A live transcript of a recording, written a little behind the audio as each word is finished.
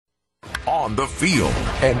on the field,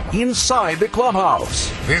 and inside the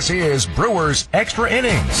clubhouse. This is Brewers Extra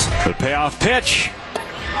Innings. The payoff pitch.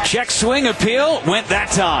 Check swing appeal. Went that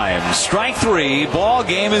time. Strike three. Ball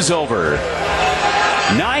game is over.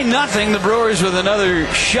 9-0. The Brewers with another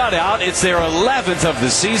shutout. It's their 11th of the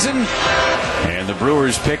season. And the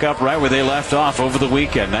Brewers pick up right where they left off over the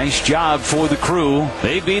weekend. Nice job for the crew.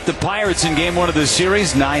 They beat the Pirates in game one of the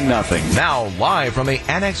series 9-0. Now live from the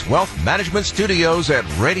Annex Wealth Management Studios at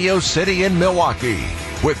Radio City in Milwaukee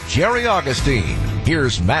with Jerry Augustine.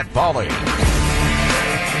 Here's Matt Pauley.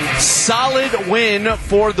 Solid win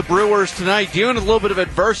for the Brewers tonight. Dealing with a little bit of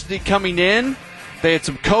adversity coming in. They had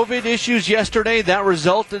some COVID issues yesterday. That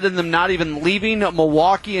resulted in them not even leaving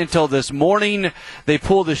Milwaukee until this morning. They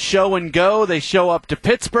pull the show and go. They show up to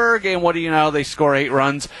Pittsburgh, and what do you know? They score 8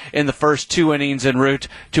 runs in the first 2 innings en route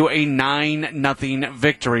to a 9-0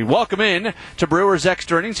 victory. Welcome in to Brewers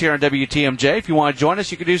Extra Innings here on WTMJ. If you want to join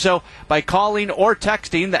us, you can do so by calling or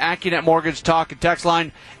texting the AccuNet Mortgage Talk and Text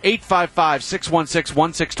line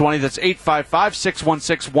 855-616-1620. That's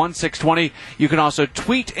 855-616-1620. You can also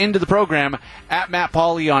tweet into the program at Matt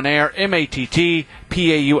Pauley on air, MattPauley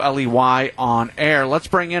on air. Let's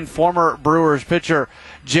bring in former Brewers pitcher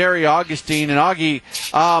Jerry Augustine. And Augie,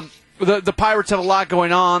 the Pirates have a lot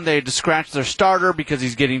going on. They had to scratch their starter because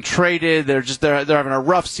he's getting traded. They're having a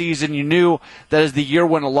rough season. You knew that as the year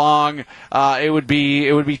went along, it would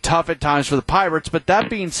be tough at times for the Pirates. But that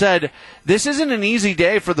being said, this isn't an easy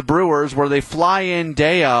day for the Brewers, where they fly in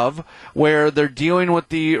day of, where they're dealing with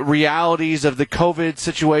the realities of the COVID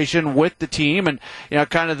situation with the team, and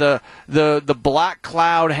kind of the black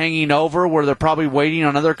cloud hanging over, where they're probably waiting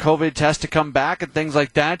on another COVID test to come back and things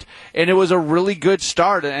like that. And it was a really good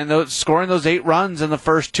start, and scoring those 8 runs in the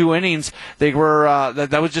first 2 innings, they were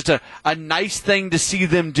that was just a nice thing to see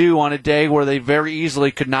them do on a day where they very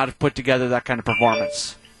easily could not have put together that kind of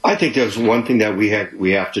performance. I think there's one thing that we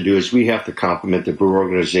have to do is we have to compliment the Brewer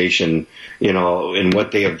organization, in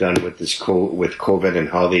what they have done with with COVID and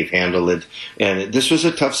how they've handled it. And this was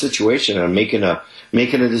a tough situation. I'm making a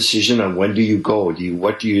decision on when do you go?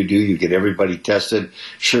 What do? You get everybody tested.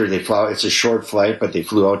 Sure, they fly. It's a short flight, but they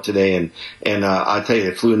flew out today, and I'll tell you,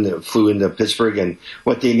 they flew into Pittsburgh, and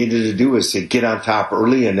what they needed to do is to get on top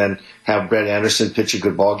early, and then have Brett Anderson pitch a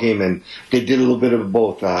good ball game, and they did a little bit of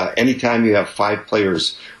both. Anytime you have 5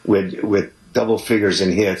 players with double figures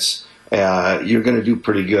in hits, you're going to do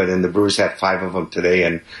pretty good. And the Brewers had 5 of them today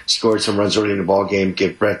and scored some runs early in the ball game,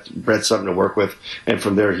 give Brett something to work with, and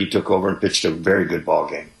from there he took over and pitched a very good ball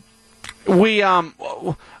game.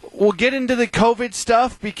 We'll get into the COVID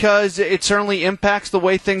stuff because it certainly impacts the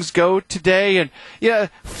way things go today. And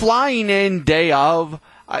flying in day of.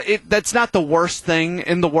 That's not the worst thing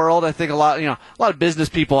in the world. I think a lot of business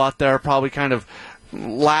people out there are probably kind of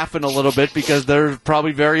laughing a little bit because they're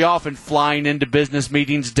probably very often flying into business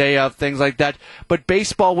meetings day of, things like that. But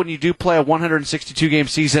baseball, when you do play a 162-game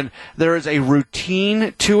season, there is a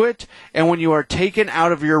routine to it, and when you are taken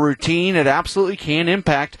out of your routine, it absolutely can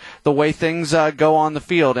impact the way things go on the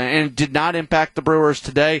field, and it did not impact the Brewers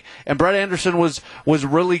today. And Brett Anderson was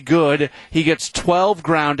really good. He gets 12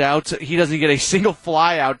 ground outs. He doesn't get a single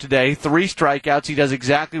fly out today, 3 strikeouts. He does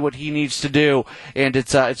exactly what he needs to do, and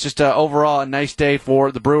it's just overall a nice day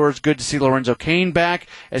for the Brewers. Good to see Lorenzo Cain back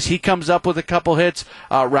as he comes up with a couple hits.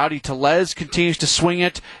 Rowdy Tellez continues to swing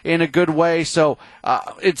it in a good way. So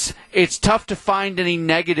it's tough to find any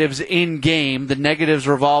negatives in game. The negatives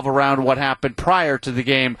revolve around what happened prior to the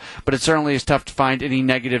game, but it certainly is tough to find any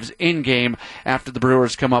negatives in game after the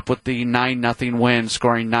Brewers come up with the 9-0 win,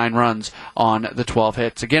 scoring 9 runs on the 12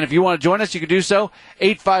 hits. Again, if you want to join us, you can do so.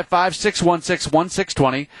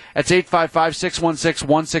 855-616-1620. That's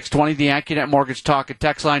 855-616-1620. The AccuNet Mortgage Talk and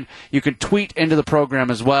Text line. You can tweet into the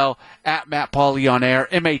program as well at Matt Pauley on air,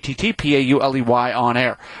 MattPauley on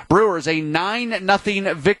air. Brewers a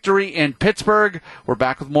 9-0 victory in Pittsburgh. We're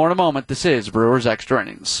back with more in a moment. This is Brewers Extra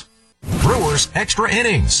Innings. Brewers Extra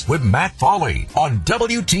Innings with Matt Pauley on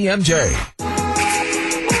WTMJ.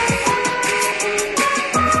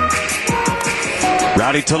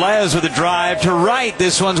 Rowdy Tellez with a drive to right.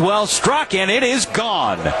 This one's well struck, and it is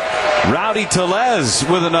gone. Rowdy Tellez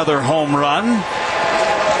with another home run.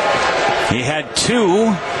 He had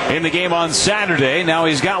 2 in the game on Saturday. Now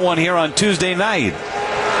he's got one here on Tuesday night.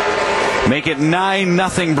 Make it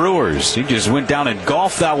 9-0 Brewers. He just went down and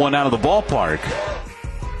golfed that one out of the ballpark.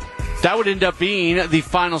 That would end up being the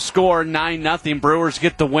final score, 9-0. Brewers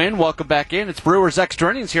get the win. Welcome back in. It's Brewers Extra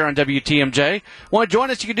Innings here on WTMJ. Want to join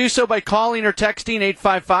us? You can do so by calling or texting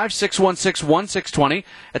 855-616-1620.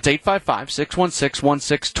 That's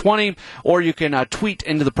 855-616-1620. Or you can tweet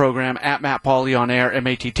into the program at Matt Pauley on air,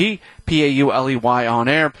 MattPauley on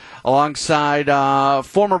air. Alongside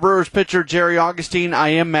former Brewers pitcher Jerry Augustine, I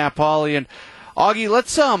am Matt Pauley. And Augie,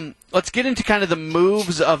 let's get into kind of the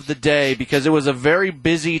moves of the day because it was a very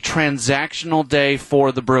busy transactional day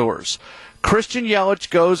for the Brewers. Christian Yelich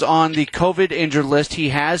goes on the COVID injured list. He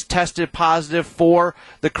has tested positive for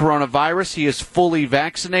the coronavirus. He is fully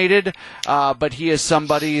vaccinated, but he is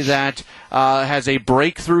somebody that has a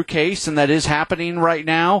breakthrough case, and that is happening right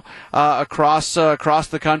now across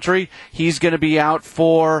the country. He's going to be out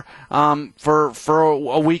for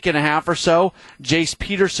a week and a half or so. Jace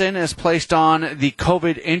Peterson is placed on the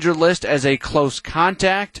COVID injured list as a close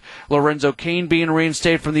contact. Lorenzo Cain being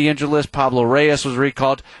reinstated from the injured list. Pablo Reyes was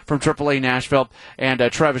recalled from AAA Nashville, and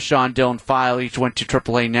Travis Shaw and Dylan File each went to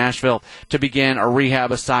AAA Nashville to begin a rehab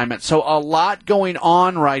assignment. So a lot going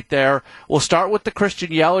on right there. We'll start with the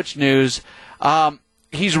Christian Yelich news.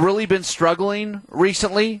 He's really been struggling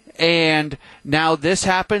recently, and now this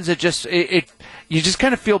happens. You just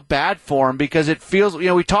kind of feel bad for him because it feels,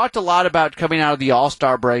 we talked a lot about coming out of the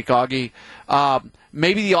All-Star break, Augie.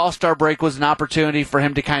 Maybe the All-Star break was an opportunity for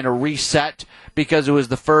him to kind of reset because it was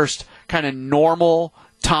the first kind of normal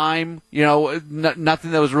time,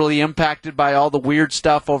 nothing that was really impacted by all the weird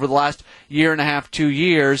stuff over the last year and a half, 2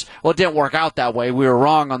 years. Well, it didn't work out that way. We were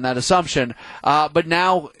wrong on that assumption. But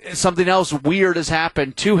now something else weird has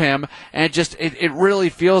happened to him, and it really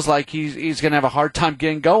feels like he's going to have a hard time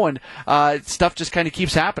getting going. Stuff just kind of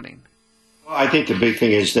keeps happening. I think the big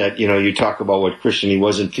thing is that, you talk about what Christian, he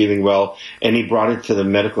wasn't feeling well, and he brought it to the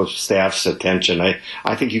medical staff's attention. I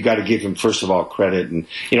think you got to give him, first of all, credit. And,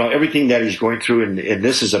 everything that he's going through, and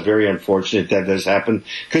this is a very unfortunate that does happen,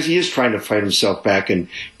 because he is trying to fight himself back and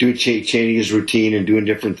changing his routine and doing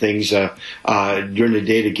different things during the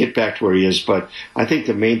day to get back to where he is. But I think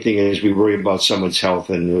the main thing is we worry about someone's health,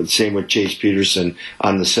 and same with Chase Peterson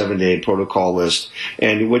on the 7-day protocol list.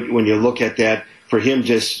 And when you look at that, for him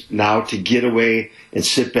just now to get away and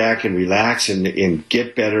sit back and relax and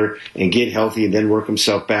get better and get healthy and then work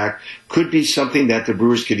himself back could be something that the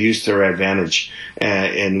Brewers could use to their advantage.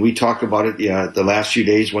 And we talked about it the last few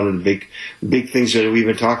days. One of the big things that we've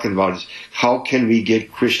been talking about is how can we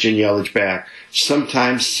get Christian Yelich back?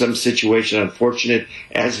 Sometimes some situation, unfortunate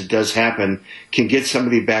as it does happen, can get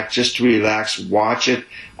somebody back just to relax, watch it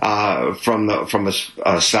from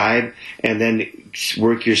a side, and then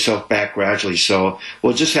work yourself back gradually. So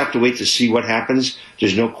we'll just have to wait to see what happens.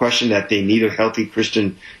 There's no question that they need a healthy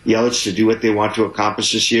Christian Yelich to do what they want to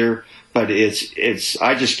accomplish this year. But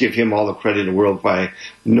I just give him all the credit in the world by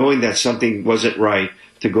knowing that something wasn't right,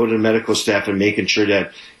 to go to the medical staff and making sure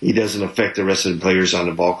that he doesn't affect the rest of the players on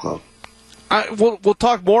the ball club. We'll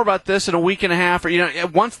talk more about this in a week and a half.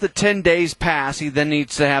 Once the 10 days pass, he then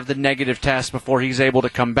needs to have the negative test before he's able to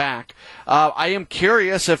come back. I am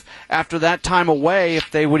curious if after that time away,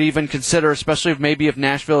 if they would even consider, especially if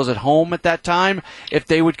Nashville is at home at that time, if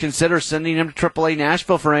they would consider sending him to AAA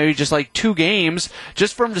Nashville for maybe just like 2 games,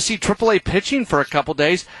 just for him to see AAA pitching for a couple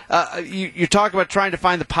days. You talk about trying to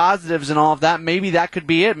find the positives and all of that. Maybe that could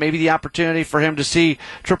be it. Maybe the opportunity for him to see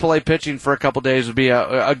AAA pitching for a couple days would be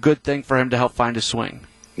a good thing for him to help find his swing.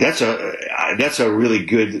 That's a really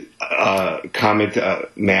good comment,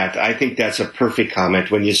 Matt. I think that's a perfect comment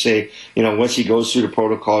when you say, once he goes through the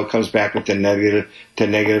protocol, it comes back with the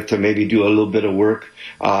negative to maybe do a little bit of work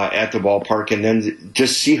at the ballpark, and then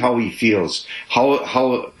just see how he feels.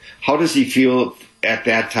 How does he feel at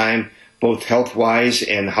that time, both health-wise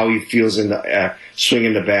and how he feels in the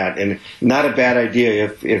swinging the bat. And not a bad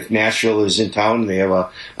idea if Nashville is in town. They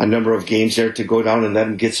have a number of games there to go down and let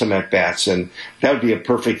him get some at-bats. And that would be a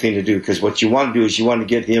perfect thing to do, because what you want to do is you want to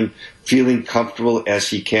get him feeling comfortable as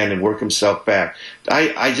he can and work himself back.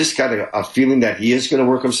 I just got a feeling that he is going to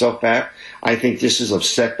work himself back. I think this is a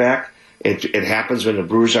setback. It happens when the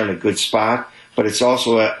Brewers are in a good spot. But it's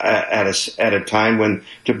also at a time when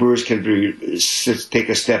the Brewers can take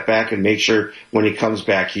a step back and make sure when he comes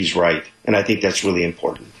back he's right. And I think that's really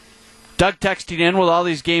important. Doug texting in, with all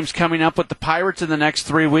these games coming up with the Pirates in the next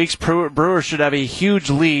 3 weeks, Brewers should have a huge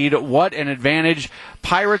lead. What an advantage.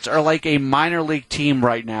 Pirates are like a minor league team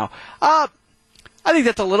right now. I think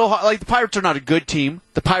that's a little hard. Like, the Pirates are not a good team.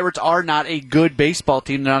 The Pirates are not a good baseball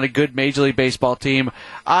team. They're not a good Major League Baseball team.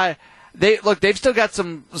 They've still got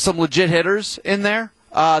some legit hitters in there.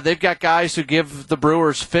 They've got guys who give the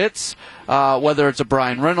Brewers fits, whether it's a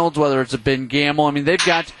Brian Reynolds, whether it's a Ben Gamble. I mean, they've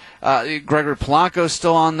got Gregory Polanco's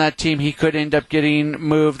still on that team. He could end up getting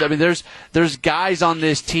moved. I mean, there's guys on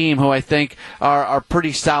this team who I think are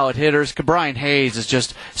pretty solid hitters. Brian Hayes is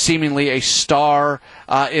just seemingly a star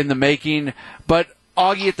in the making. But,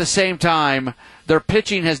 Augie, at the same time, their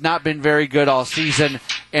pitching has not been very good all season,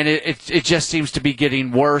 and it just seems to be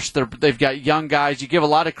getting worse. They've got young guys. You give a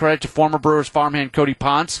lot of credit to former Brewers farmhand Cody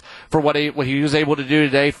Ponce for what he was able to do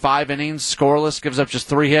today. 5 innings, scoreless, gives up just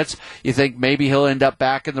 3 hits. You think maybe he'll end up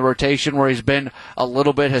back in the rotation where he's been a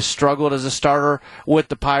little bit, has struggled as a starter with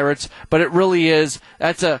the Pirates. But it really is,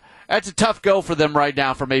 that's a tough go for them right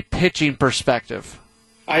now from a pitching perspective.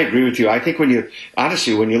 I agree with you. I think when you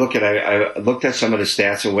look at, I looked at some of the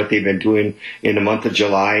stats of what they've been doing in the month of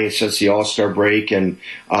July since the All-Star break, and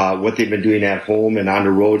what they've been doing at home and on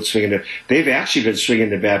the road they've actually been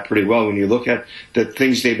swinging the bat pretty well. When you look at the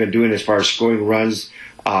things they've been doing as far as scoring runs,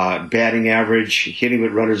 batting average, hitting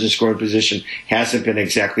with runners in scoring position hasn't been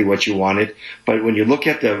exactly what you wanted. But when you look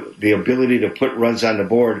at the ability to put runs on the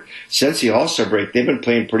board since the All-Star break, they've been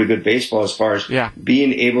playing pretty good baseball as far as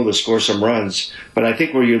being able to score some runs. But I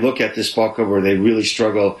think where you look at this ball club where they really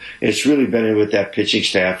struggle, it's really been in with that pitching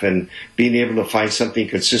staff and being able to find something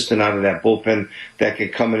consistent out of that bullpen that can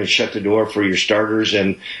come in and shut the door for your starters.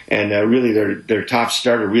 And really their top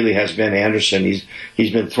starter really has been Anderson.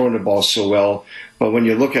 He's been throwing the ball so well. But when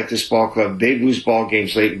you look at this ball club, they lose ball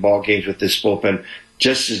games, late in ball games with this bullpen.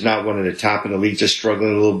 Just is not one of the top in the league, just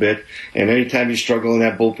struggling a little bit. And anytime you struggle in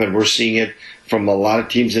that bullpen, we're seeing it from a lot of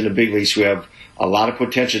teams in the big leagues who have a lot of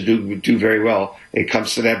potential to do very well. It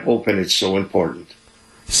comes to that bullpen, it's so important.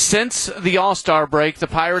 Since the All-Star break, the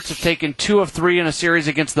Pirates have taken 2 of 3 in a series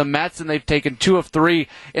against the Mets, and they've taken 2 of 3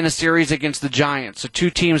 in a series against the Giants. So 2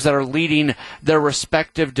 teams that are leading their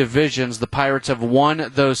respective divisions. The Pirates have won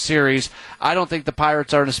those series. I don't think the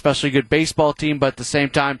Pirates are an especially good baseball team, but at the same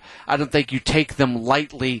time, I don't think you take them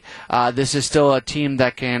lightly. This is still a team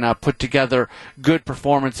that can put together good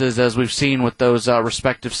performances, as we've seen with those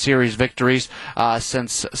respective series victories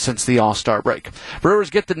since the All-Star break. Brewers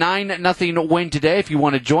get the 9-0 win today. If you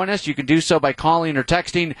want to join us, you can do so by calling or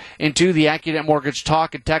texting into the AccuNet Mortgage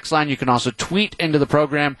Talk and Text line. You can also tweet into the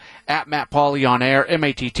program at Matt Pauley on air,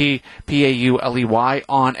 MattPauley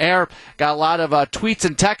on air. Got a lot of tweets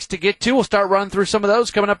and texts to get to. We'll start running through some of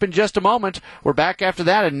those coming up in just a moment. We're back after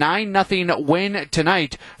that. A 9-0 win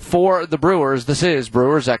tonight for the Brewers. This is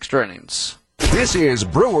Brewers Extra Innings. This is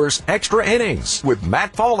Brewers Extra Innings with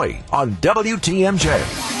Matt Pauley on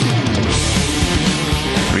WTMJ.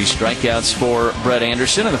 3 strikeouts for Brett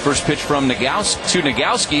Anderson, and the first pitch from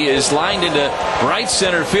Nagowski is lined into right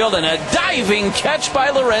center field, and a diving catch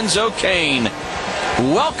by Lorenzo Cain.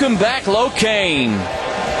 Welcome back, Cain.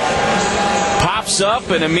 Pops up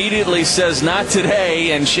and immediately says, "Not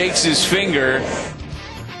today," and shakes his finger.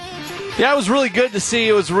 Yeah, it was really good to see.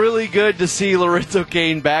 It was really good to see Lorenzo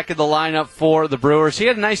Cain back in the lineup for the Brewers. He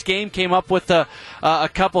had a nice game, came up with a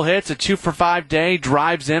couple hits, a 2-for-5 day,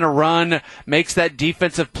 drives in a run, makes that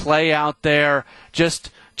defensive play out there.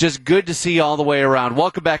 Just good to see all the way around.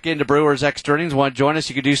 Welcome back into Brewers Extra Innings. Want to join us?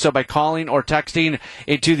 You can do so by calling or texting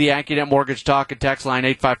into the AccuNet Mortgage Talk and Text line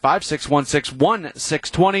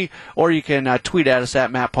 855-616-1620, or you can tweet at us at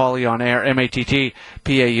Matt Pauley on air,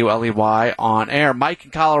 MattPauley on air. Mike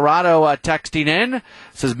in Colorado texting in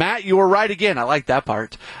says, "Matt, you were right again." I like that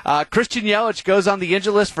part. Christian Yelich goes on the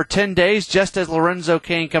injured list for 10 days just as Lorenzo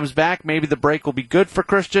Cain comes back. Maybe the break will be good for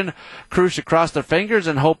Christian. Crews should cross their fingers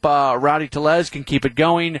and hope Rowdy Tellez can keep it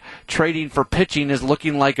going. Trading for pitching is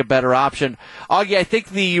looking like a better option. Augie, I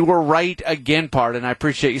think the "you were right again" part, and I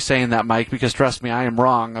appreciate you saying that, Mike, because trust me, I am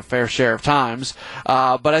wrong a fair share of times.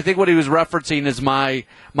 But I think what he was referencing is my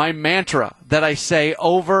mantra that I say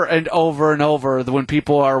over and over and over when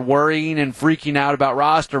people are worrying and freaking out about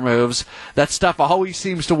roster moves. That stuff always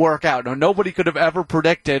seems to work out. Now, nobody could have ever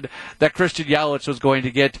predicted that Christian Yelich was going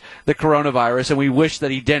to get the coronavirus, and we wish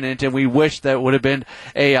that he didn't, and we wish that it would have been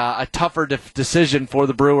a tougher decision for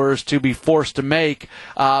the Brewers to be forced to make.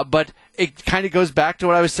 But it kind of goes back to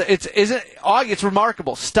what I was saying. It's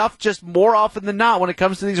remarkable. Stuff just more often than not when it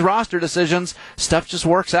comes to these roster decisions, stuff just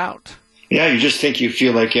works out. Yeah, you just think you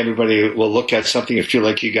feel like everybody will look at something and feel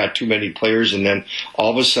like you got too many players, and then all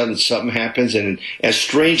of a sudden something happens. And as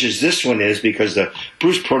strange as this one is, because the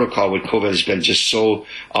Bruce protocol with COVID has been just so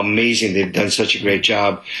amazing. They've done such a great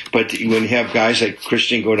job. But when you have guys like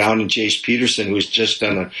Christian go down and Jace Peterson, who's just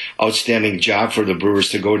done an outstanding job for the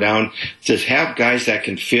Brewers, to go down, to have guys that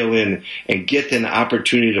can fill in and get an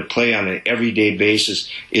opportunity to play on an everyday basis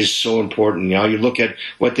is so important. Now you look at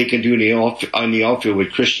what they can do on the outfield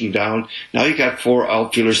with Christian down. Now you got 4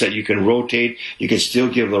 outfielders that you can rotate. You can still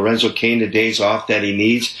give Lorenzo Cain the days off that he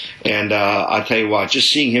needs. And I'll tell you what,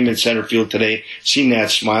 just seeing him in center field today, seeing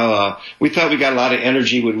that smile, we thought we got a lot of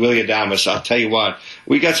energy with Willie Adames. I'll tell you what,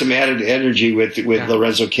 we got some added energy with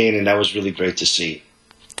Lorenzo Cain, and that was really great to see.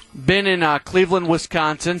 Ben in Cleveland,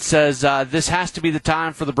 Wisconsin says this has to be the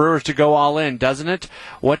time for the Brewers to go all in, doesn't it?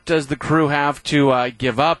 What does the crew have to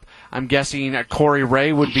give up? I'm guessing Corey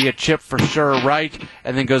Ray would be a chip for sure, right?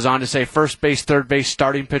 And then goes on to say first base, third base,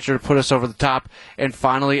 starting pitcher to put us over the top, and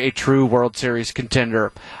finally a true World Series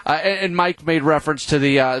contender. And Mike made reference to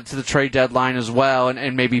the trade deadline as well,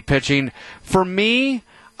 and maybe pitching. For me,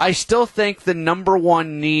 I still think the number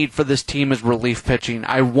one need for this team is relief pitching.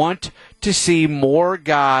 I want to see more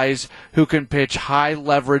guys who can pitch high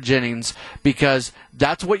leverage innings because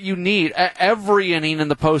that's what you need. Every inning in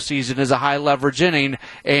the postseason is a high leverage inning,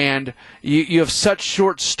 and you have such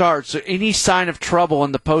short starts. So any sign of trouble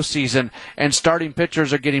in the postseason, and starting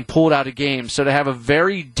pitchers are getting pulled out of games. So to have a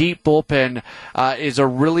very deep bullpen is a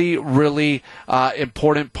really, really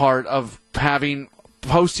important part of having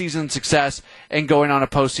postseason success and going on a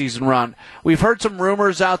postseason run. We've heard some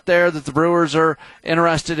rumors out there that the Brewers are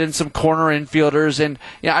interested in some corner infielders, and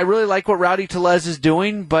I really like what Rowdy Tellez is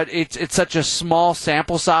doing, but it's such a small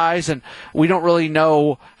sample size, and we don't really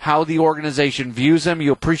know how the organization views him.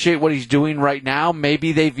 You appreciate what he's doing right now.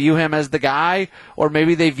 Maybe they view him as the guy, or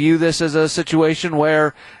maybe they view this as a situation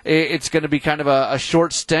where it's going to be kind of a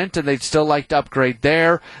short stint, and they'd still like to upgrade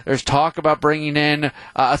there. There's talk about bringing in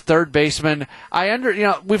a third baseman.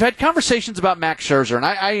 We've had conversations about Max Scherzer,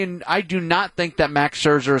 and I do not think that Max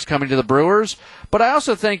Scherzer is coming to the Brewers, but I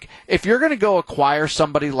also think if you're going to go acquire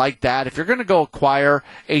somebody like that, if you're going to go acquire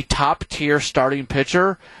a top-tier starting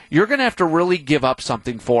pitcher, you're going to have to really give up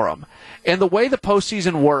something for him. And the way the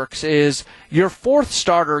postseason works is your fourth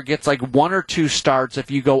starter gets like 1 or 2 starts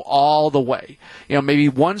if you go all the way. Maybe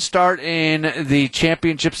 1 start in the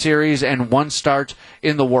championship series and 1 start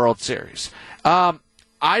in the World Series.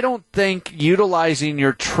 I don't think utilizing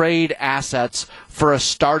your trade assets for a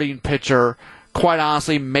starting pitcher, quite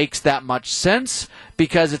honestly, makes that much sense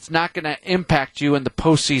because it's not going to impact you in the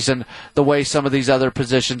postseason the way some of these other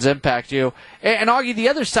positions impact you. And Augie, the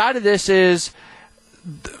other side of this is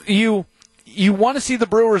you want to see the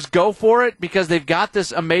Brewers go for it because they've got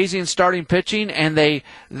this amazing starting pitching, and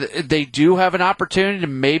they do have an opportunity to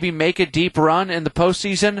maybe make a deep run in the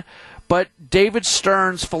postseason. But David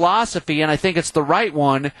Stern's philosophy, and I think it's the right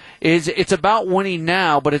one, is it's about winning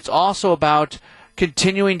now, but it's also about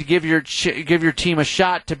continuing to give your team a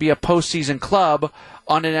shot to be a postseason club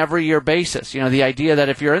on an every year basis. The idea that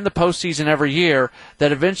if you're in the postseason every year,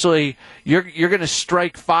 that eventually you're going to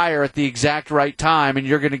strike fire at the exact right time, and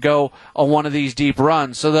you're going to go on one of these deep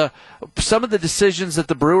runs. So some of the decisions that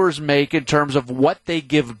the Brewers make in terms of what they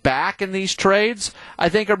give back in these trades, I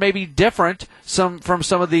think are maybe different from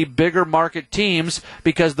some of the bigger market teams,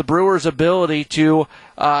 because the Brewers' ability to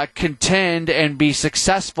contend and be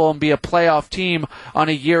successful and be a playoff team on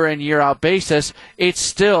a year-in, year-out basis, it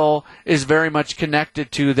still is very much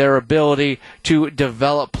connected to their ability to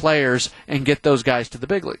develop players and get those guys to the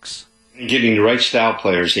big leagues. Getting the right style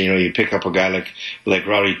players, you pick up a guy like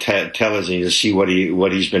Rowdy Tellez, and you see what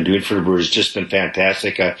he's been doing for the Brewers. Just been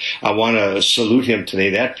fantastic. I want to salute him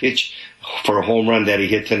today. That pitch for a home run that he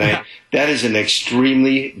hit tonight, that is an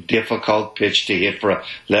extremely difficult pitch to hit for a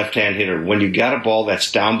left-hand hitter. When you got a ball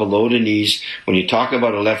that's down below the knees, when you talk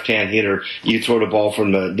about a left-hand hitter, you throw the ball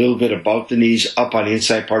from a little bit above the knees up on the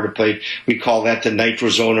inside part of the plate. We call that the nitro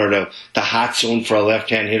zone, or the hot zone for a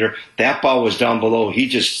left-hand hitter. That ball was down below. He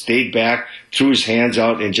just stayed back, threw his hands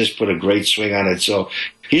out, and just put a great swing on it. So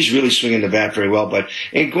he's really swinging the bat very well.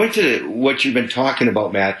 And going to what you've been talking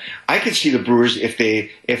about, Matt, I could see the Brewers, if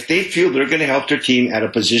they feel they're going to help their team at a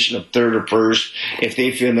position of third or first, if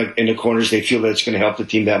they feel in the corners they feel that it's going to help the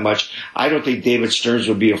team that much, I don't think David Stearns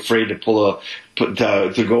would be afraid to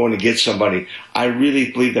to go in and get somebody. I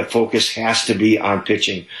really believe the focus has to be on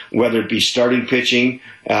pitching, whether it be starting pitching.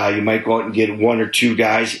 You might go out and get 1 or 2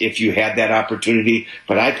 guys if you had that opportunity,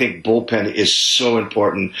 but I think bullpen is so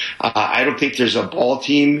important. I don't think there's a ball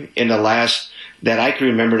team that I can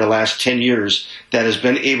remember the last 10 years that has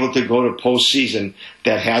been able to go to postseason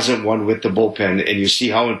that hasn't won with the bullpen. And you see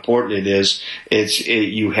how important it is.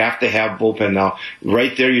 You have to have bullpen now.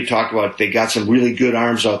 Right there, you talk about they got some really good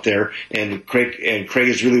arms out there, and Craig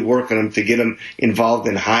is really working them to get them involved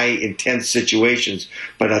in high, intense situations.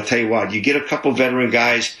 But I'll tell you what, you get a couple veteran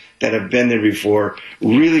guys that have been there before,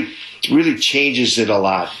 really changes it a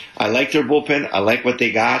lot. I like their bullpen. I like what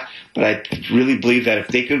they got. But I really believe that if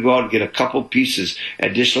they could go out and get a couple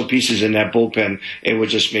additional pieces in that bullpen, it would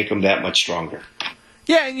just make them that much stronger.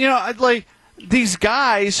 Yeah, I'd like these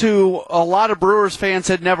guys who a lot of Brewers fans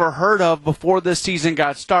had never heard of before this season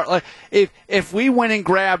got started. Like, if we went and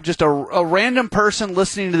grabbed just a random person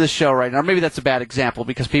listening to the show right now, or maybe that's a bad example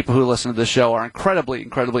because people who listen to the show are incredibly,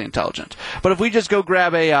 incredibly intelligent. But if we just go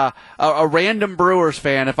grab a random Brewers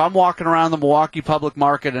fan, if I'm walking around the Milwaukee public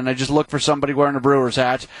market and I just look for somebody wearing a Brewers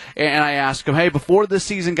hat and I ask them, hey, before this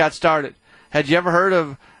season got started, had you ever heard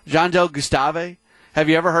of Jandel Gustave? Have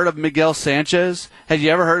you ever heard of Miguel Sanchez? Have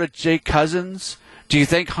you ever heard of Jake Cousins? Do you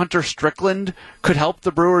think Hunter Strickland could help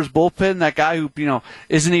the Brewers bullpen? That guy who,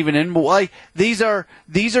 isn't even in. Like, these are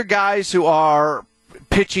guys who are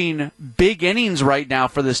pitching big innings right now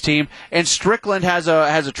for this team, and Strickland has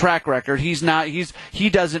a track record. He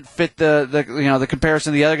doesn't fit the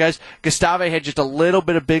comparison of the other guys. Gustave had just a little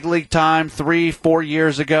bit of big league time 3-4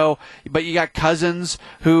 years ago, but you got Cousins,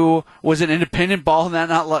 who was an independent ball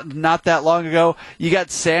not that long ago. You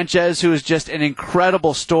got Sanchez, who is just an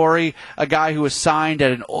incredible story, a guy who was signed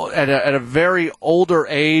at a very older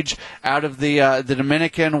age out of the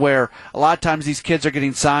Dominican, where a lot of times these kids are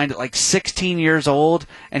getting signed at like 16 years old.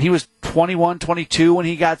 And he was 21, 22 when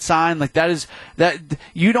he got signed. Like, that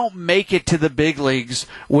you don't make it to the big leagues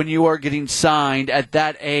when you are getting signed at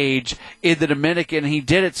that age in the Dominican. He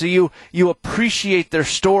did it. So you appreciate their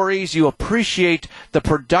stories. You appreciate the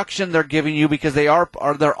production they're giving you because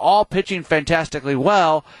they're all pitching fantastically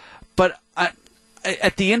well. But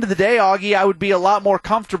at the end of the day, Augie, I would be a lot more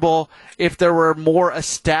comfortable if there were more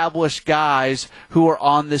established guys who are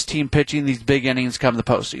on this team pitching these big innings come the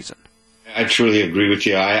postseason. I truly agree with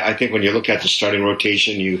you. I think when you look at the starting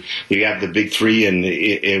rotation, you have the big three, and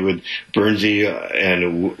it would Bernsey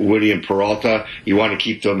and Woody and Peralta. You want to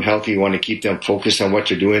keep them healthy. You want to keep them focused on what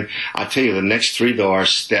they're doing. I'll tell you, the next three, though,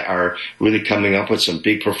 are really coming up with some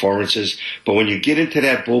big performances. But when you get into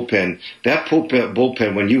that bullpen,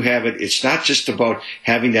 when you have it, it's not just about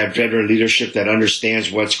having that veteran leadership that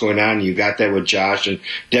understands what's going on. You got that with Josh and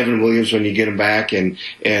Devin Williams when you get him back, and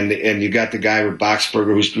you got the guy with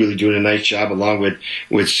Boxberger who's really doing a nice job along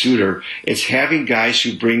with Suter. It's having guys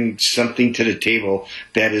who bring something to the table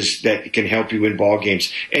that can help you win ball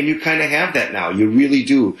games, and you kind of have that now. You really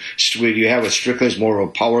do. You have a Strickland's more of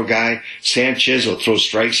a power guy. Sanchez will throw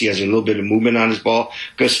strikes. He has a little bit of movement on his ball.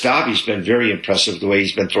 Gustave's been very impressive the way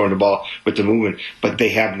he's been throwing the ball with the movement, but they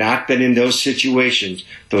have not been in those situations,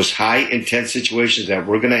 those high intense situations that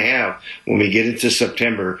we're going to have when we get into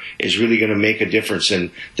September is really going to make a difference.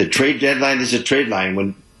 And the trade deadline is a trade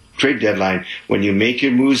deadline. When you make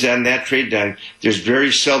your moves on that trade deadline, there's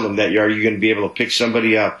very seldom that you're going to be able to pick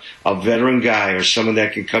somebody up, a veteran guy or someone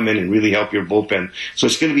that can come in and really help your bullpen. So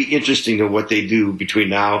it's going to be interesting to what they do between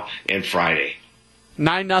now and Friday.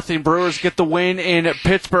 9-0 Brewers get the win in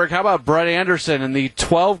Pittsburgh. How about Brett Anderson and the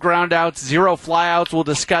 12 groundouts, 0 flyouts? We'll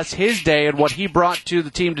discuss his day and what he brought to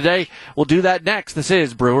the team today. We'll do that next. This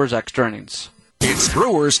is Brewers Extra Innings. It's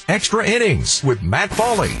Brewers Extra Innings with Matt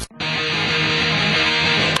Pauley.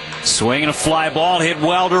 Swinging a fly ball, hit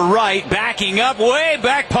well to right, backing up, way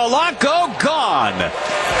back, Polanco, gone.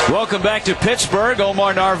 Welcome back to Pittsburgh.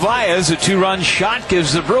 Omar Narvaez, a 2-run shot,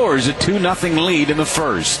 gives the Brewers a 2-0 lead in the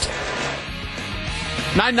first.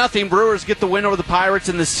 9-0 Brewers get the win over the Pirates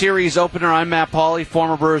in the series opener. I'm Matt Pauley,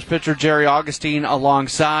 former Brewers pitcher Jerry Augustine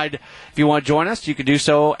alongside. If you want to join us, you can do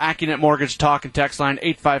so. AccuNet Mortgage Talk and Text Line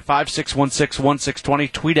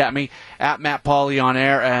 855-616-1620. Tweet at me at Matt Pauley on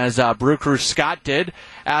air, as Brew Crew Scott did,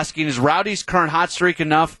 asking, is Rowdy's current hot streak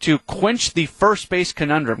enough to quench the first base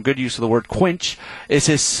conundrum? Good use of the word quench. Is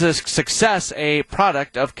his success a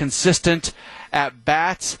product of consistent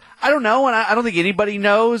at-bats? I don't know, and I don't think anybody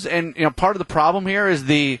knows. And part of the problem here is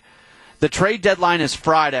the trade deadline is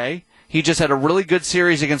Friday. He just had a really good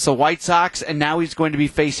series against the White Sox, and now he's going to be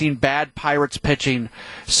facing bad Pirates pitching.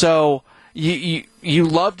 So you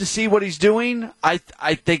love to see what he's doing. I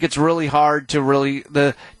think it's really hard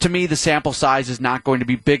to to me the sample size is not going to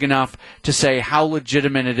be big enough to say how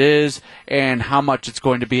legitimate it is and how much it's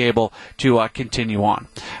going to be able to continue on.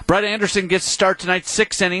 Brett Anderson gets to start tonight,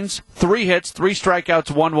 6 innings, 3 hits, 3 strikeouts,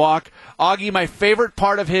 1 walk. Augie, my favorite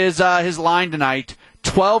part of his line tonight,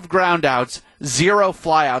 12 groundouts, 0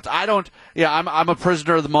 flyouts. I'm a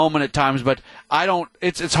prisoner of the moment at times, but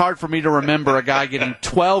it's hard for me to remember a guy getting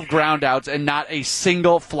 12 groundouts and not a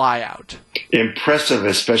single flyout. Impressive,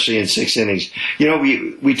 especially in 6 innings.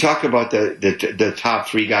 We talk about the top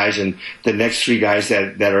 3 guys and the next 3 guys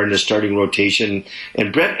that are in the starting rotation.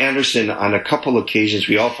 And Brett Anderson, on a couple occasions,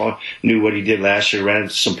 we all knew what he did last year, ran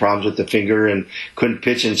into some problems with the finger and couldn't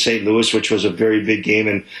pitch in St. Louis, which was a very big game,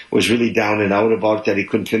 and was really down and out about that he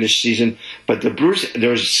couldn't finish the season. But the Brewers,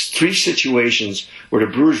 there was 3 situations situations where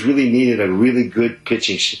the Brewers really needed a really good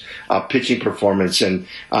pitching performance. And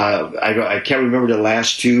I can't remember the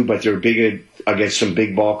last two, but they're big against some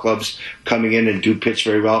big ball clubs coming in and do pitch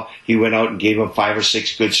very well. He went out and gave them 5 or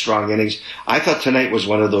 6 good, strong innings. I thought tonight was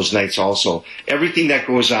one of those nights also. Everything that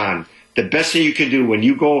goes on, the best thing you can do when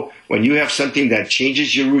you have something that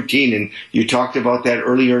changes your routine, and you talked about that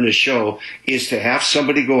earlier in the show, is to have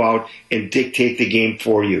somebody go out and dictate the game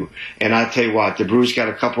for you. And I'll tell you what, the Brewers got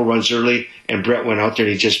a couple runs early, and Brett went out there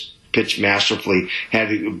and he just pitched masterfully,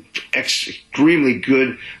 had extremely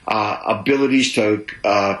good abilities to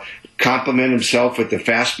compliment himself with the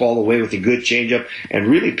fastball away with a good changeup, and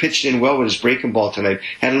really pitched in well with his breaking ball tonight.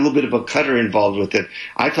 Had a little bit of a cutter involved with it.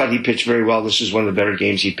 I thought he pitched very well. This is one of the better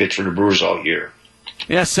games he pitched for the Brewers all year.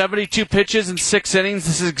 Yeah, 72 pitches in 6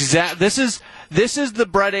 innings. This is the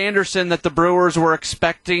Brett Anderson that the Brewers were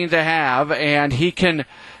expecting to have, and he can.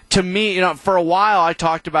 To me, for a while I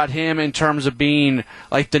talked about him in terms of being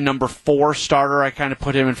like the number 4 starter. I kind of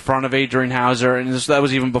put him in front of Adrian Hauser, and that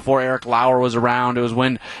was even before Eric Lauer was around. It was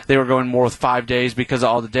when they were going more with 5 days because of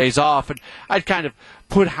all the days off, and I'd kind of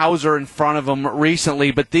put Hauser in front of him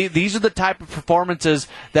recently, but these are the type of performances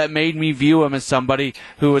that made me view him as somebody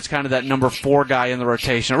who is kind of that number 4 guy in the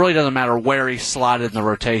rotation. It really doesn't matter where he's slotted in the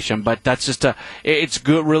rotation, but that's just it's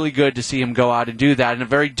good, really good to see him go out and do that in a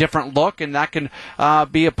very different look, and that can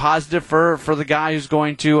be a positive for the guy who's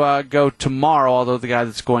going to go tomorrow, although the guy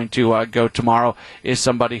that's going to go tomorrow is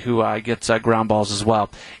somebody who gets ground balls as well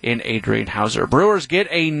in Adrian Hauser. Brewers get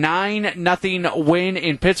a 9-0 win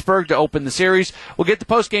in Pittsburgh to open the series. We'll get the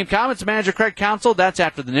post-game comments of manager Craig Counsell. That's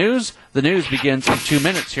after the news. The news begins in 2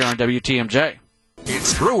 minutes here on WTMJ.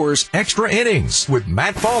 It's Brewers Extra Innings with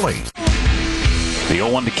Matt Pauley. The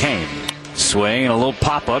 0-1 to Kane. Swing and a little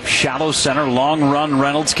pop-up. Shallow center. Long run.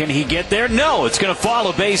 Reynolds. Can he get there? No. It's going to fall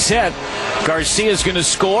a base hit. Garcia's going to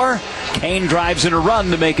score. Kane drives in a run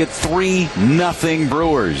to make it 3-0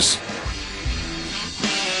 Brewers.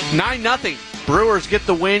 9-0. Brewers get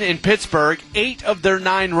the win in Pittsburgh. 8 of their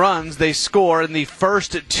 9 runs they score in the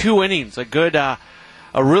first 2 innings. A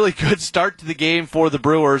really good start to the game for the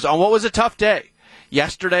Brewers on what was a tough day.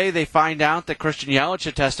 Yesterday, they find out that Christian Yelich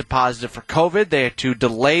had tested positive for COVID. They had to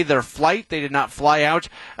delay their flight. They did not fly out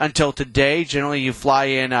until today. Generally, you fly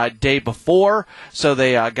in a day before. So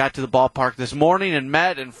they got to the ballpark this morning and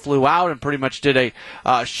met and flew out and pretty much did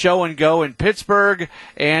a show and go in Pittsburgh.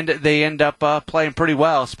 And they end up playing pretty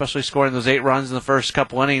well, especially scoring those 8 runs in the first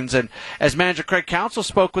couple innings. And as manager Craig Counsell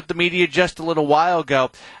spoke with the media just a little while ago,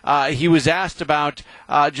 he was asked about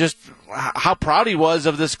just how proud he was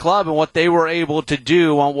of this club and what they were able to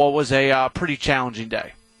do on what was a pretty challenging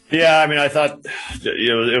day. Yeah, I mean, I thought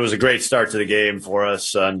it was a great start to the game for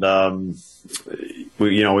us, and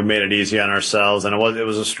we made it easy on ourselves. And it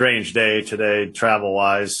was a strange day today, travel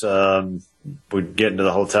wise. We'd get into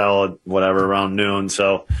the hotel at around noon,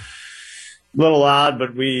 so a little odd.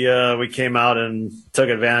 But we came out and took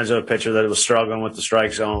advantage of a pitcher that was struggling with the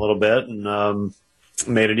strike zone a little bit, and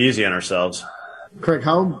made it easy on ourselves. Craig,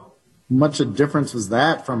 how much a difference was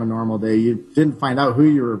that from a normal day? You didn't find out who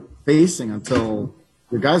you were facing until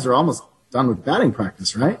your guys are almost done with batting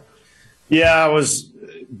practice, right? Yeah, it was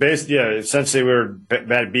basically, essentially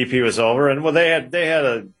BP was over, and they had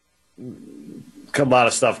a lot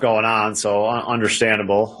of stuff going on, so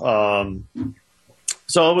understandable.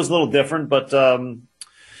 So it was a little different, but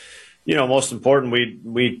most important,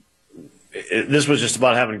 this was just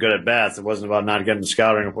about having good at bats. It wasn't about not getting the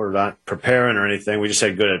scouting report, not preparing or anything. We just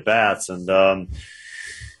had good at bats, and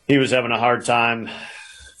he was having a hard time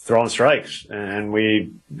throwing strikes, and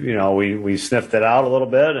we sniffed it out a little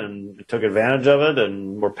bit and took advantage of it,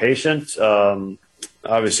 and we're patient.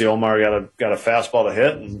 Obviously, Omar got a fastball to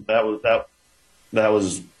hit, and that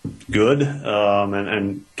was good,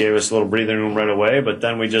 and gave us a little breathing room right away. But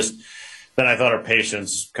then I thought our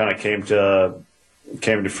patience kind of came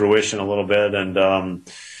to fruition a little bit, and a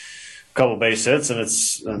couple base hits,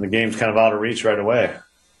 and the game's kind of out of reach right away.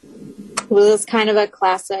 Was this kind of a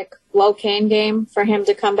classic low Kane game for him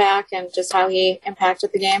to come back, and just how he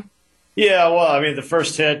impacted the game? Yeah, well, I mean, the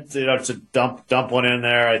first hit, to dump one in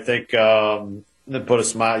there, I think that put a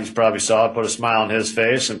smile. You probably saw it, put a smile on his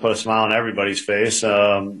face and put a smile on everybody's face.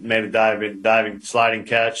 Made a diving sliding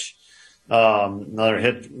catch. Another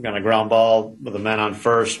hit on a ground ball with a man on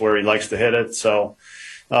first where he likes to hit it. So,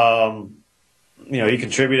 he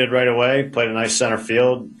contributed right away, played a nice center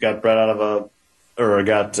field, got Brett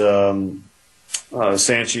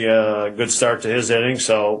Sanchi a good start to his inning.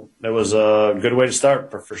 So it was a good way to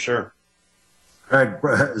start for sure. Craig,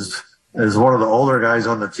 as one of the older guys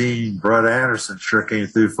on the team, Brett Anderson sure came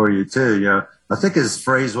through for you too. You know, I think his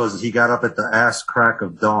phrase was he got up at the ass crack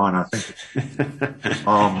of dawn. I think.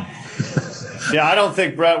 Yeah, I don't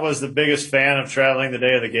think Brett was the biggest fan of traveling the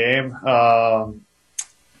day of the game,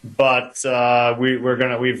 but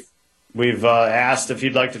we've asked if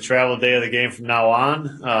he'd like to travel the day of the game from now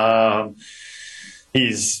on.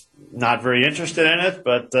 He's not very interested in it,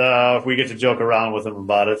 but we get to joke around with him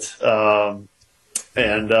about it.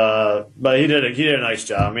 But he did a nice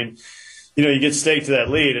job. I mean, you know, you get staked to that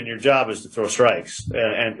lead, and your job is to throw strikes,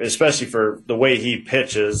 and especially for the way he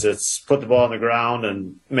pitches, it's put the ball on the ground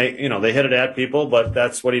and make. You know, they hit it at people, but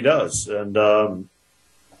that's what he does. And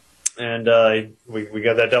we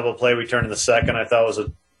got that double play we turned in the second. I thought was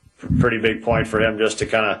a pretty big point for him just to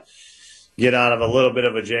kind of get out of a little bit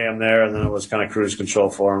of a jam there, and then it was kind of cruise control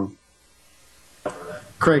for him.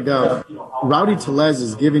 Craig, Rowdy Tellez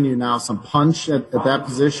is giving you now some punch at that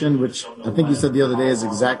position, which I think you said the other day is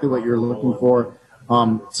exactly what you're looking for.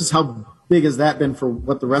 Just how big has that been for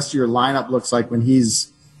what the rest of your lineup looks like when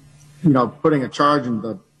he's, you know, putting a charge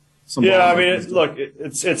into some? Yeah, I mean, look,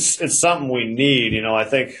 it's something we need. You know, I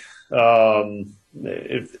think our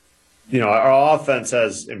offense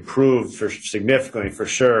has improved significantly for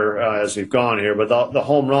sure as we've gone here, but the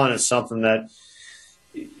home run is something that,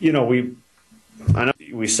 you know, I know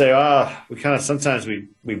we say, we kind of sometimes we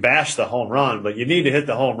bash the home run, but you need to hit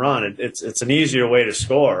the home run. It's an easier way to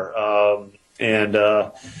score, and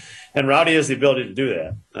Rowdy has the ability to do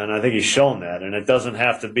that, and I think he's shown that. And it doesn't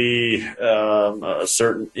have to be a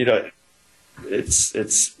certain, you know,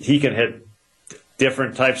 he can hit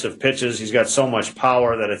different types of pitches. He's got so much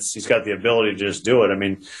power that he's got the ability to just do it. I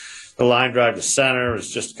mean, the line drive to center is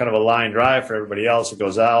just kind of a line drive for everybody else. It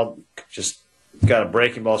goes out, just got a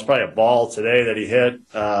breaking ball. It's probably a ball today that he hit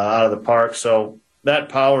out of the park. So that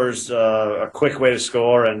power's a quick way to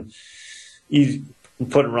score, and he's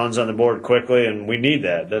putting runs on the board quickly, and we need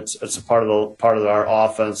that. That's a part of our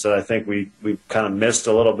offense that I think we kind of missed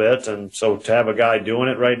a little bit. And so to have a guy doing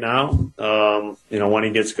it right now, you know, when he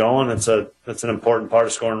gets going, that's an important part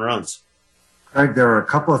of scoring runs. Craig, there were a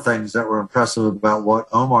couple of things that were impressive about what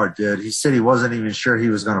Omar did. He said he wasn't even sure he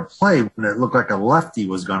was going to play when it looked like a lefty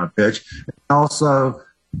was going to pitch. Also,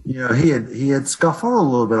 you know, he had scuffled a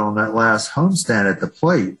little bit on that last homestand at the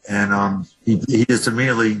plate, and he just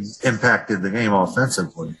immediately impacted the game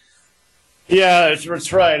offensively. Yeah,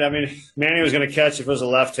 it's right. I mean, Manny was going to catch if it was a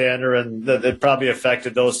left-hander, and it probably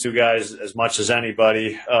affected those two guys as much as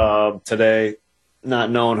anybody today, not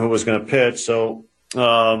knowing who was going to pitch. So.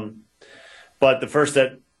 But the first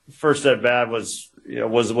at bat was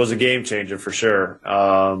a game changer for sure.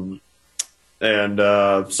 So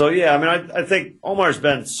yeah, I mean, I think Omar's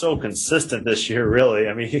been so consistent this year. Really,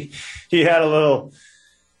 I mean, he had a little,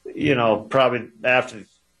 you know, probably after the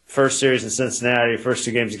first series in Cincinnati, first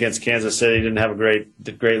two games against Kansas City, didn't have a great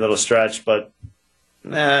little stretch, but.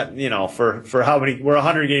 You know, for how many, we're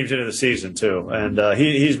 100 games into the season too, and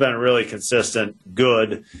he's been really consistent,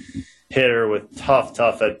 good hitter with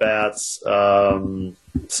tough at bats. So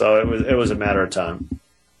it was a matter of time.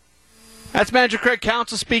 That's manager Craig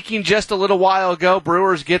Counsell speaking just a little while ago.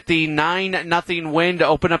 Brewers get the 9-0 win to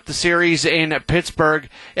open up the series in Pittsburgh.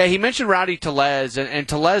 Yeah, he mentioned Rowdy Tellez, and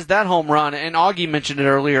Tellez, that home run, and Augie mentioned it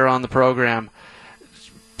earlier on the program.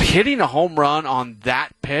 Hitting a home run on that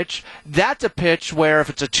pitch, that's a pitch where if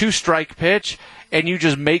it's a two-strike pitch and you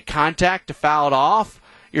just make contact to foul it off,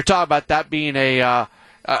 you're talking about that being a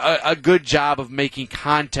good job of making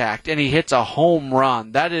contact, and he hits a home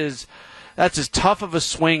run. That's as tough of a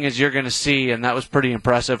swing as you're going to see, and that was pretty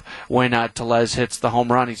impressive when Tellez hits the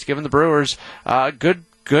home run. He's given the Brewers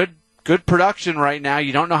good production right now.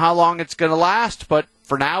 You don't know how long it's going to last, but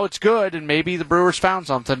for now, it's good, and maybe the Brewers found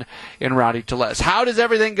something in Rowdy Tellez. How does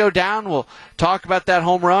everything go down? We'll talk about that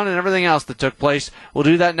home run and everything else that took place. We'll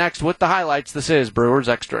do that next with the highlights. This is Brewers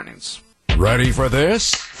Extra Innings. Ready for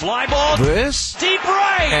this? Fly ball. This? Deep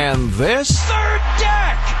right. And this? Third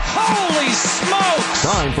deck. Holy smokes.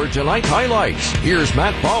 Time for tonight's highlights. Here's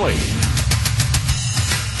Matt Pauley.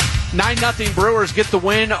 9-0 Brewers get the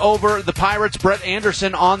win over the Pirates. Brett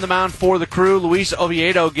Anderson on the mound for the Crew. Luis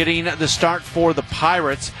Oviedo getting the start for the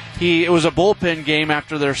Pirates. It was a bullpen game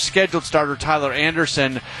after their scheduled starter, Tyler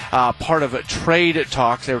Anderson, part of trade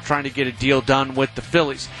talks. They were trying to get a deal done with the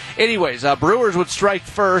Phillies. Anyways, Brewers would strike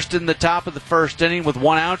first in the top of the first inning with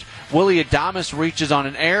one out. Willy Adames reaches on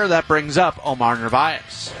an error. That brings up Omar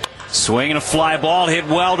Narvaez. Swinging a fly ball, hit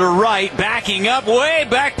well to right, backing up, way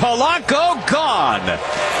back, Polanco, gone.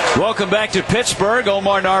 Welcome back to Pittsburgh.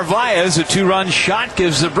 Omar Narvaez, a two-run shot,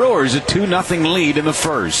 gives the Brewers a 2-0 lead in the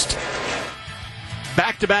first.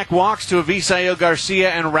 Back-to-back walks to Avisail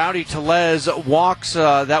Garcia and Rowdy Tellez. Walks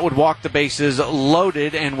that would walk the bases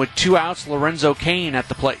loaded, and with 2 outs, Lorenzo Cain at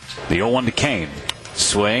the plate. The 0-1 to Cain.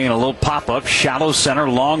 Swing and a little pop-up, shallow center,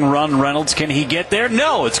 long run. Reynolds, can he get there?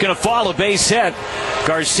 No, it's going to fall a base hit.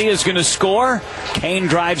 Garcia's going to score. Cain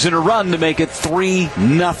drives in a run to make it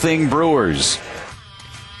 3-0 Brewers.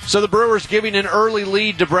 So the Brewers giving an early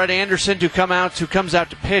lead to Brett Anderson, who comes out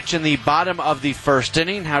to pitch in the bottom of the first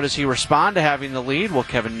inning. How does he respond to having the lead? Well,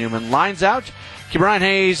 Kevin Newman lines out. Brian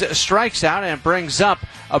Hayes strikes out and brings up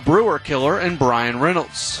a Brewer killer in Brian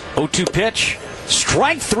Reynolds. 0-2 pitch.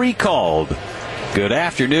 Strike 3 called. Good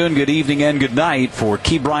afternoon, good evening, and good night for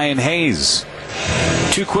Brian Hayes.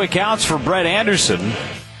 2 quick outs for Brett Anderson.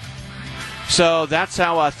 So that's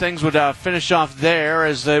how things would finish off there,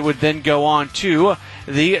 as they would then go on to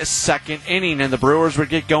the second inning, and the Brewers would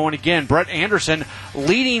get going again. Brett Anderson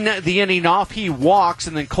leading the inning off. He walks,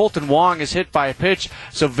 and then Colton Wong is hit by a pitch.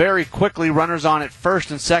 So very quickly, runners on at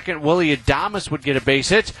first and second. Willie Adames would get a base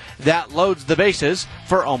hit. That loads the bases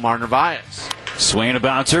for Omar Narvaez. Swing and a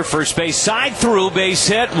bouncer, first base side through, base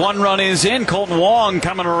hit. 1 run is in. Colton Wong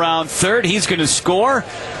coming around third. He's going to score.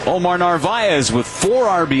 Omar Narvaez with 4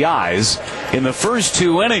 RBIs in the first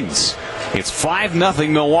 2 innings. It's 5-0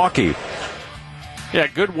 Milwaukee. Yeah,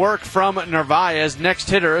 good work from Narvaez. Next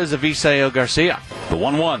hitter is Avisail Garcia. The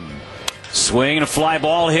 1-1. Swing and a fly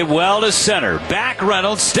ball hit well to center. Back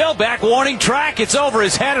Reynolds, still back, warning track. It's over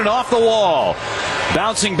his head and off the wall.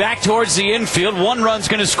 Bouncing back towards the infield. 1 run's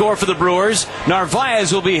going to score for the Brewers.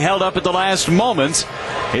 Narvaez will be held up at the last moment.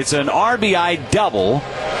 It's an RBI double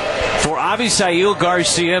for Avisail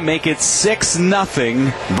Garcia. Make it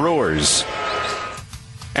 6-0 Brewers.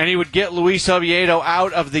 And he would get Luis Oviedo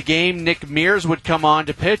out of the game. Nick Mears would come on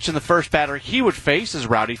to pitch, and the first batter he would face is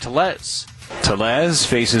Rowdy Tellez. Tellez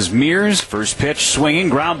faces Mears. First pitch swinging,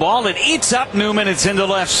 ground ball. It eats up Newman. It's into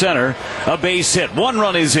left center. A base hit. 1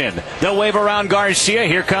 run is in. They'll wave around Garcia.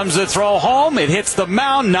 Here comes the throw home. It hits the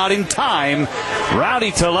mound. Not in time.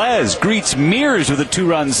 Rowdy Tellez greets Mears with a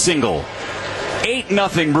 2-run single.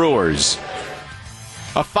 8-0 Brewers.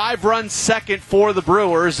 A 5-run second for the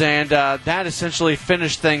Brewers, and that essentially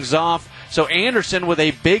finished things off. So Anderson with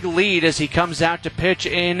a big lead as he comes out to pitch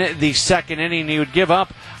in the second inning. He would give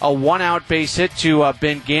up a 1-out base hit to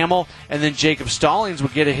Ben Gamble, and then Jacob Stallings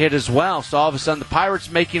would get a hit as well. So all of a sudden the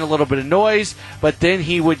Pirates making a little bit of noise, but then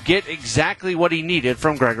he would get exactly what he needed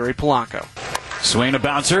from Gregory Polanco. Swing a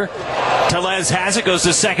bouncer. Tellez has it, goes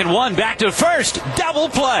to second, 1, back to first. Double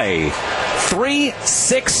play.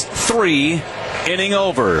 3-6-3, inning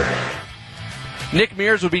over. Nick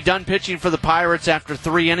Mears would be done pitching for the Pirates after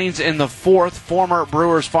 3 innings. In the 4th, former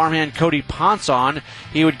Brewers farmhand Cody Ponson,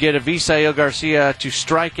 he would get Avisail Garcia to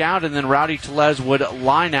strike out, and then Rowdy Tellez would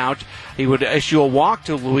line out. He would issue a walk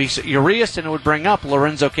to Luis Urias, and it would bring up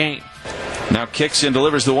Lorenzo Cain. Now kicks and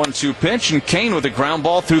delivers the 1-2 pitch, and Cain with a ground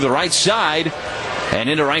ball through the right side and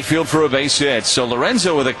into right field for a base hit. So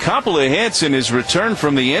Lorenzo with a couple of hits in his return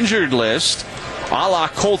from the injured list, a la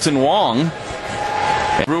Colton Wong.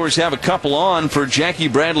 And Brewers have a couple on for Jackie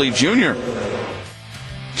Bradley Jr.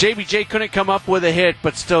 JBJ couldn't come up with a hit,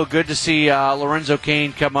 but still good to see Lorenzo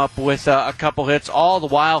Cain come up with a couple hits. All the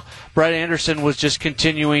while, Brett Anderson was just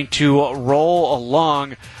continuing to roll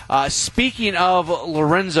along. Speaking of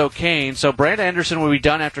Lorenzo Cain, so Brett Anderson would be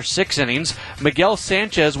done after 6 innings. Miguel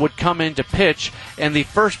Sanchez would come in to pitch, and the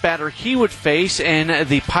first batter he would face in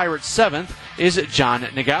the Pirates' 7th is John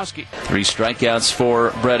Nagowski. 3 strikeouts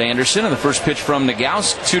for Brett Anderson, and the first pitch from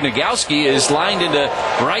Nagowski is lined into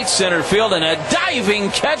right center field, and a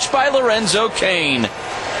diving catch by Lorenzo Cain.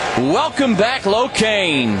 Welcome back,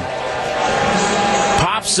 Cain.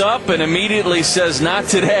 Pops up and immediately says, "Not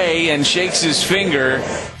today," and shakes his finger.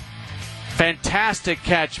 Fantastic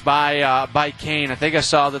catch by Cain. I think I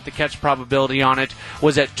saw that the catch probability on it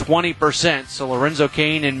was at 20%. So Lorenzo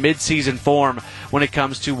Cain in midseason form when it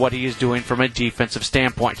comes to what he is doing from a defensive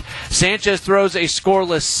standpoint. Sanchez throws a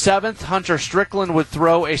scoreless 7th. Hunter Strickland would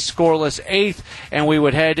throw a scoreless 8th. And we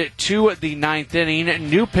would head to the 9th inning.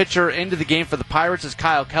 New pitcher into the game for the Pirates is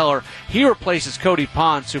Kyle Keller. He replaces Cody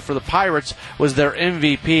Ponce, who for the Pirates was their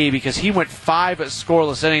MVP because he went 5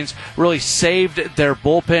 scoreless innings, really saved their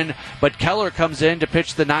bullpen. But Keller comes in to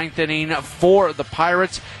pitch the 9th inning for the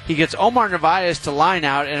Pirates. He gets Omar Narvaez to line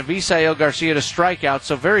out and Avisail Garcia to strike out.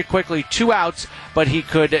 So very quickly, 2 outs, but he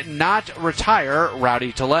could not retire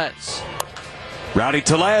Rowdy Tellez. Rowdy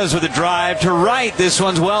Tellez with a drive to right. This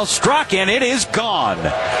one's well struck, and it is gone.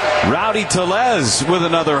 Rowdy Tellez with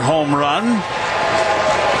another home run.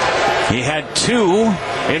 He had 2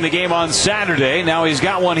 in the game on Saturday. Now he's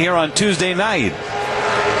got one here on Tuesday night.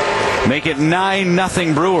 make it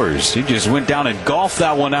 9-0 Brewers. He just went down and golfed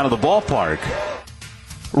that one out of the ballpark.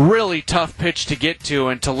 Really tough pitch to get to,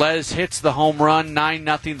 and Tellez hits the home run.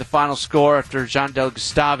 9-0 the final score after Jean Del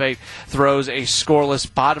Gustave throws a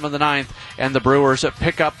scoreless bottom of the ninth, and the Brewers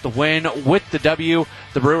pick up the win with the W.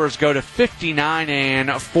 The Brewers go to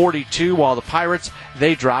 59-42, while the Pirates,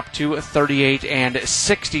 they drop to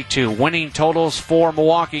 38-62. Winning totals for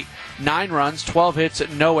Milwaukee: 9 runs, 12 hits,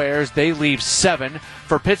 no errors. They leave 7.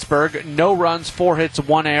 For Pittsburgh, no runs, 4 hits,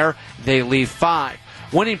 1 error. They leave 5.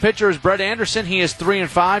 Winning pitcher is Brett Anderson. He is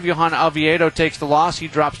 3-5. Johan Oviedo takes the loss. He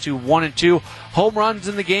drops to 1-2. Home runs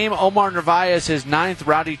in the game: Omar Narvaez, his 9th.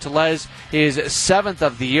 Rowdy Tellez, his 7th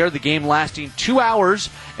of the year. The game lasting 2 hours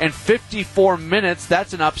and 54 minutes.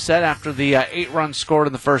 That's an upset after the 8 runs scored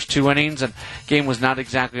in the first 2 innings. And game was not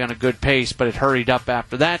exactly on a good pace, but it hurried up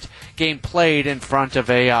after that. Game played in front of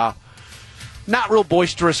a not real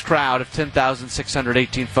boisterous crowd of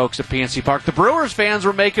 10,618 folks at PNC Park. The Brewers fans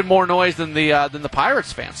were making more noise than the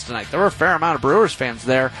Pirates fans tonight. There were a fair amount of Brewers fans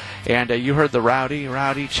there, and you heard the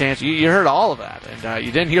rowdy chants. You heard all of that, and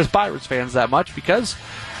you didn't hear the Pirates fans that much because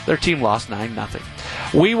their team lost 9-0.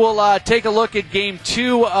 We will take a look at Game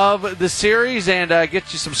 2 of the series and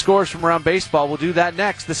get you some scores from around baseball. We'll do that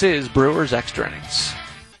next. This is Brewers Extra Innings.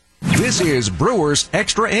 This is Brewers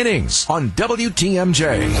Extra Innings on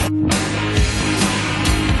WTMJ.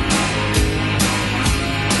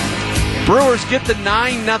 Brewers get the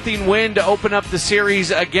 9-0 win to open up the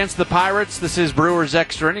series against the Pirates. This is Brewers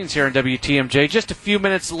Extra Innings here on WTMJ. Just a few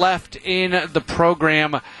minutes left in the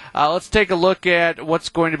program. Let's take a look at what's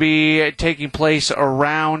going to be taking place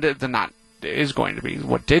around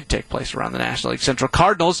what did take place around the National League Central.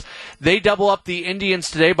 Cardinals, they double up the Indians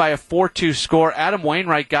today by a 4-2 score. Adam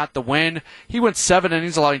Wainwright got the win. He went 7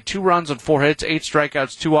 innings, allowing 2 runs on 4 hits, 8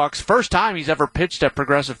 strikeouts, 2 walks. First time he's ever pitched at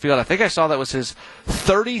Progressive Field. I think I saw that was his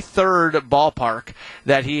 33rd ballpark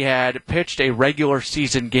that he had pitched a regular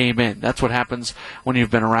season game in. That's what happens when you've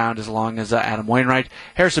been around as long as Adam Wainwright.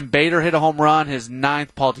 Harrison Bader hit a home run, his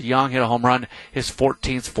 9th. Paul DeYoung hit a home run, his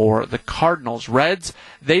 14th for the Cardinals. Reds,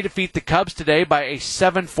 they defeat the Cubs today by a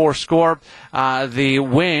 7-4 score. The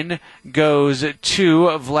win goes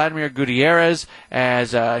to Vladimir Gutierrez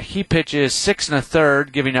as he pitches 6 1/3,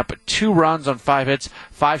 giving up 2 runs on 5 hits,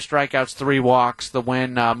 5 strikeouts, 3 walks. The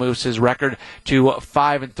win moves his record to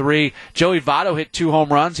 5-3. Joey Votto hit 2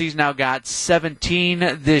 home runs. He's now got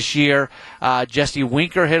 17 this year. Jesse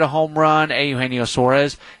Winker hit a home run. Eugenio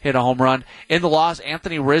Suarez hit a home run. In the loss,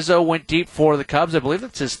 Anthony Rizzo went deep for the Cubs. I believe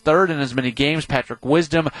that's his 3rd in as many games. Patrick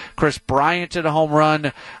Wisdom, Chris Bryant hit a home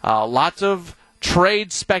run. Lots of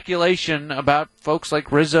trade speculation about folks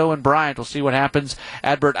like Rizzo and Bryant. We'll see what happens.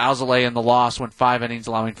 Adbert Alzolay in the loss went 5 innings,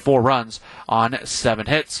 allowing 4 runs on 7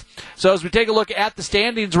 hits. So as we take a look at the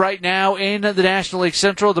standings right now in the National League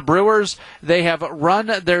Central, the Brewers, they have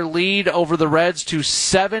run their lead over the Reds to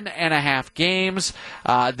 7.5 games.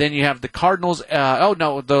 Then you have the Cardinals.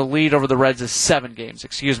 The lead over the Reds is 7 games,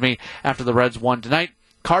 after the Reds won tonight.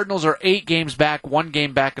 Cardinals are 8 games back, 1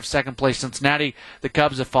 game back of second place Cincinnati. The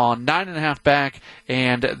Cubs have fallen 9.5 back,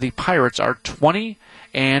 and the Pirates are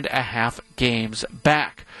 20.5 games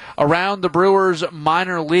back. Around the Brewers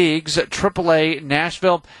minor leagues, AAA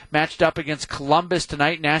Nashville matched up against Columbus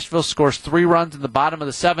tonight. Nashville scores 3 runs in the bottom of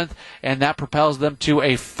the 7th, and that propels them to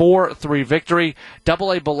a 4-3 victory.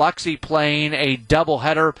 AA Biloxi playing a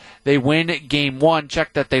doubleheader. They win Game 1.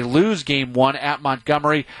 Check that they lose Game 1 at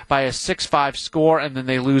Montgomery by a 6-5 score, and then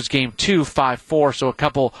they lose Game 2 5-4. So a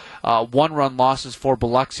couple 1-run losses for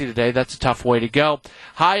Biloxi today. That's a tough way to go.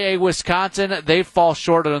 High A Wisconsin, they fall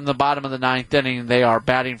short in the bottom of the 9th inning. They are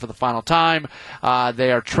batting for the final time.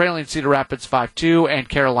 They are trailing Cedar Rapids 5-2, and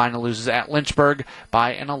Carolina loses at Lynchburg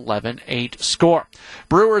by an 11-8 score.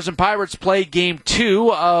 Brewers and Pirates play Game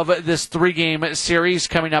 2 of this 3-game series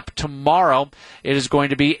coming up tomorrow. It is going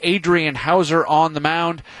to be Adrian Hauser on the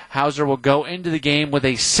mound. Hauser will go into the game with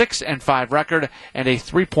a 6-5 record and a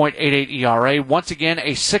 3.88 ERA. Once again,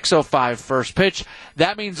 a 6:05 first pitch.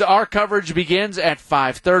 That means our coverage begins at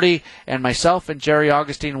 5:30, and myself and Jerry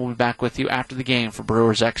Augustine will be back with you after the game for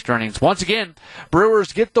Brewers Extra Innings. Once again,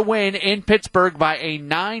 Brewers get the win in Pittsburgh by a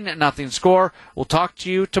 9-0 score. We'll talk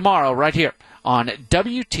to you tomorrow right here on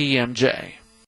WTMJ.